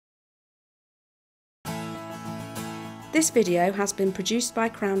This video has been produced by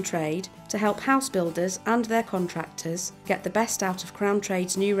Crown Trade to help house builders and their contractors get the best out of Crown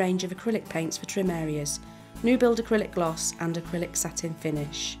Trade's new range of acrylic paints for trim areas, new build acrylic gloss and acrylic satin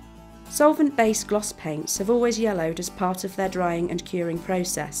finish. Solvent-based gloss paints have always yellowed as part of their drying and curing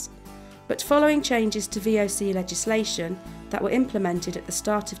process, but following changes to VOC legislation that were implemented at the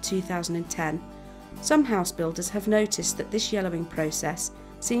start of 2010, some house builders have noticed that this yellowing process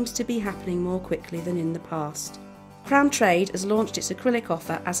seems to be happening more quickly than in the past. Crown Trade has launched its acrylic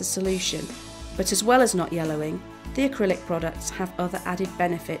offer as a solution, but as well as not yellowing, the acrylic products have other added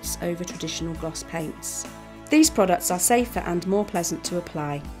benefits over traditional gloss paints. These products are safer and more pleasant to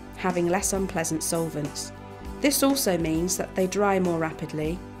apply, having less unpleasant solvents. This also means that they dry more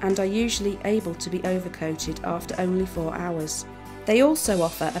rapidly and are usually able to be overcoated after only 4 hours. They also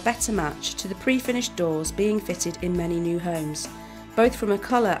offer a better match to the pre-finished doors being fitted in many new homes, both from a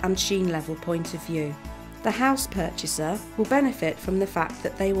colour and sheen level point of view. The house purchaser will benefit from the fact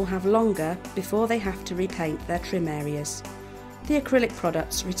that they will have longer before they have to repaint their trim areas. The acrylic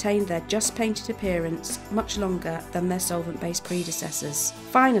products retain their just painted appearance much longer than their solvent-based predecessors.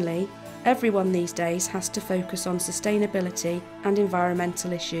 Finally, everyone these days has to focus on sustainability and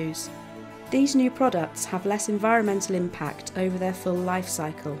environmental issues. These new products have less environmental impact over their full life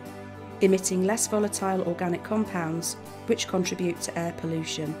cycle, emitting less volatile organic compounds which contribute to air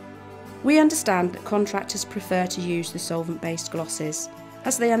pollution. We understand that contractors prefer to use the solvent-based glosses,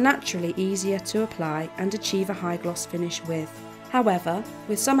 as they are naturally easier to apply and achieve a high gloss finish with. However,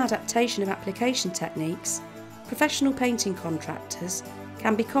 with some adaptation of application techniques, professional painting contractors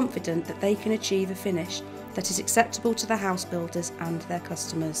can be confident that they can achieve a finish that is acceptable to the house builders and their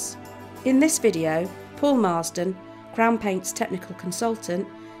customers. In this video, Paul Marsden, Crown Paint's technical consultant,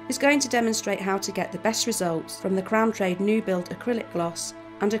 is going to demonstrate how to get the best results from the Crown Trade new build acrylic gloss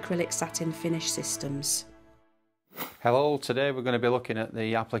and acrylic satin finish systems. Hello, today we're going to be looking at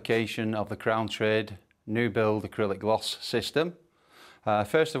the application of the Crown Trade new build acrylic gloss system.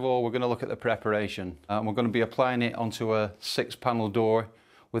 First of all, we're going to look at the preparation. We're going to be applying it onto a 6-panel door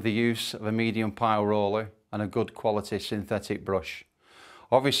with the use of a medium pile roller and a good quality synthetic brush.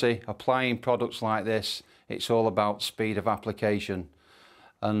 Obviously, applying products like this, it's all about speed of application.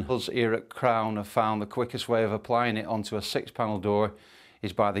 And us here at Crown have found the quickest way of applying it onto a 6-panel door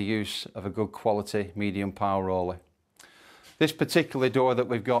is by the use of a good quality medium pile roller. This particular door that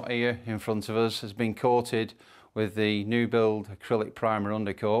we've got here in front of us has been coated with the new build acrylic primer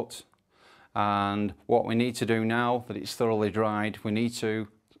undercoat, and what we need to do now that it's thoroughly dried, we need to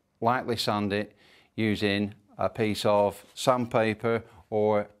lightly sand it using a piece of sandpaper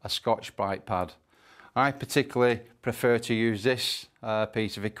or a Scotch-Brite pad. I particularly prefer to use this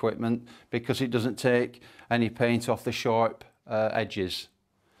piece of equipment because it doesn't take any paint off the sharp edges,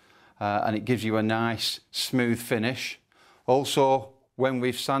 and it gives you a nice smooth finish. Also, when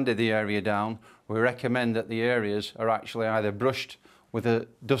we've sanded the area down, we recommend that the areas are actually either brushed with a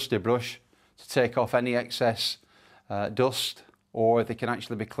dusty brush to take off any excess dust, or they can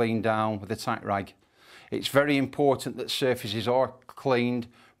actually be cleaned down with a tack rag. It's very important that surfaces are cleaned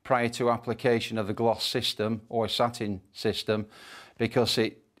prior to application of the gloss system or satin system, because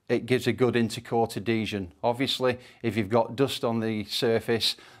it gives a good intercoat adhesion. Obviously, if you've got dust on the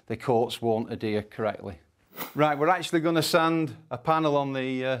surface, the coats won't adhere correctly. Right, we're actually going to sand a panel on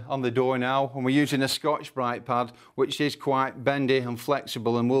the door now, and we're using a Scotch-Brite pad, which is quite bendy and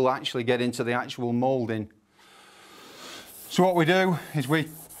flexible, and we'll actually get into the actual moulding. So what we do is we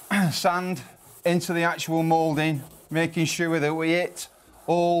sand into the actual moulding, making sure that we hit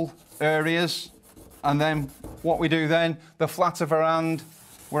all areas, and then what we do then, the flat of our hand,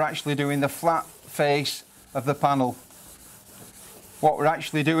 we're actually doing the flat face of the panel. What we're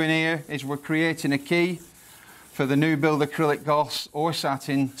actually doing here is we're creating a key for the new build acrylic gloss or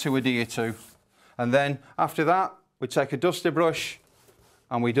satin to adhere to. And then after that, we take a dusty brush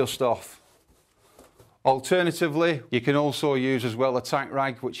and we dust off. Alternatively, you can also use as well a tack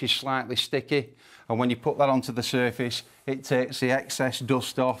rag, which is slightly sticky, and when you put that onto the surface, it takes the excess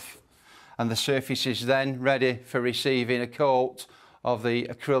dust off, and the surface is then ready for receiving a coat of the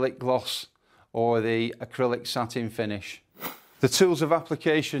acrylic gloss or the acrylic satin finish. The tools of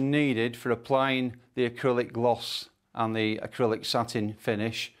application needed for applying the acrylic gloss and the acrylic satin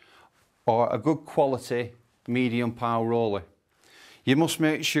finish are a good quality medium pile roller. You must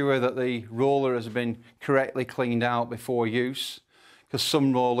make sure that the roller has been correctly cleaned out before use, because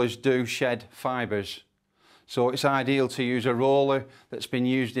some rollers do shed fibres. So it's ideal to use a roller that's been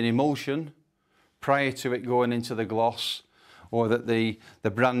used in emulsion prior to it going into the gloss, or that the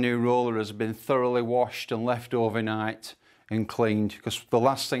brand new roller has been thoroughly washed and left overnight and cleaned, because the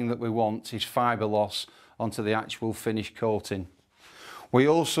last thing that we want is fibre loss onto the actual finished coating. We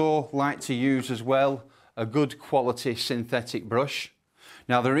also like to use as well a good quality synthetic brush.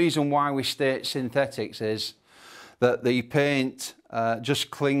 Now the reason why we state synthetics is that the paint just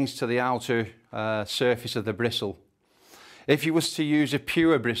clings to the outer surface of the bristle. If you was to use a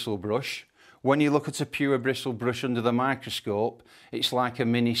pure bristle brush, when you look at a pure bristle brush under the microscope, it's like a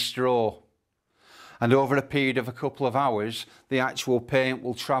mini straw. And over a period of a couple of hours, the actual paint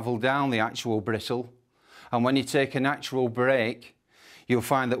will travel down the actual bristle. And when you take a natural break, you'll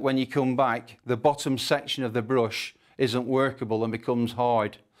find that when you come back, the bottom section of the brush isn't workable and becomes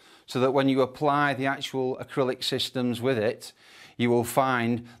hard. So that when you apply the actual acrylic systems with it, you will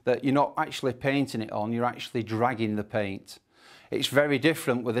find that you're not actually painting it on, you're actually dragging the paint. It's very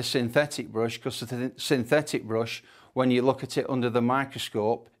different with a synthetic brush, because the synthetic brush, when you look at it under the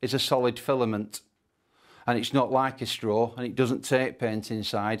microscope, is a solid filament. And it's not like a straw, and it doesn't take paint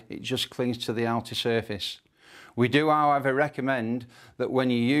inside, it just clings to the outer surface. We do, however, recommend that when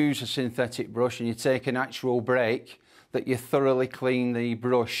you use a synthetic brush and you take an actual break, that you thoroughly clean the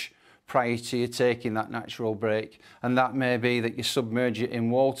brush prior to you taking that natural break. And that may be that you submerge it in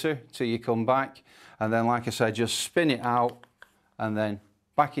water till you come back, and then, like I said, just spin it out and then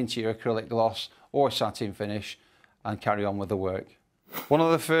back into your acrylic gloss or satin finish and carry on with the work. One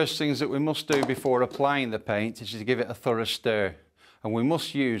of the first things that we must do before applying the paint is to give it a thorough stir, and we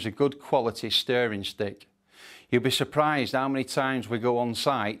must use a good quality stirring stick. You'll be surprised how many times we go on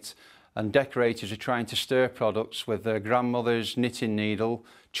site and decorators are trying to stir products with their grandmother's knitting needle,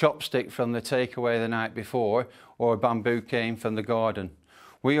 chopstick from the takeaway the night before, or a bamboo cane from the garden.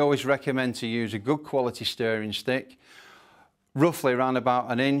 We always recommend to use a good quality stirring stick, roughly around about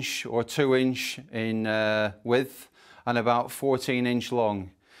 1 inch or 2 inch in width and about 14 inch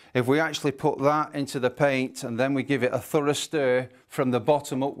long. If we actually put that into the paint and then we give it a thorough stir from the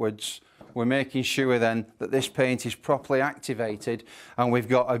bottom upwards, we're making sure then that this paint is properly activated and we've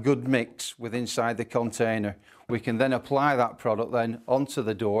got a good mix with inside the container. We can then apply that product then onto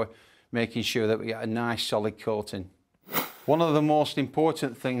the door, making sure that we get a nice solid coating. One of the most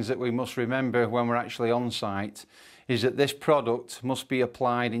important things that we must remember when we're actually on site is that this product must be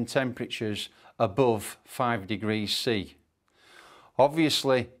applied in temperatures above 5 degrees C.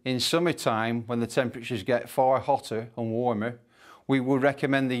 Obviously, in summertime, when the temperatures get far hotter and warmer, we would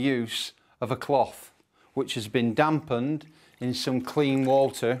recommend the use of a cloth which has been dampened in some clean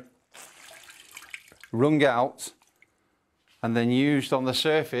water, wrung out, and then used on the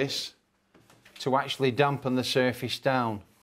surface to actually dampen the surface down.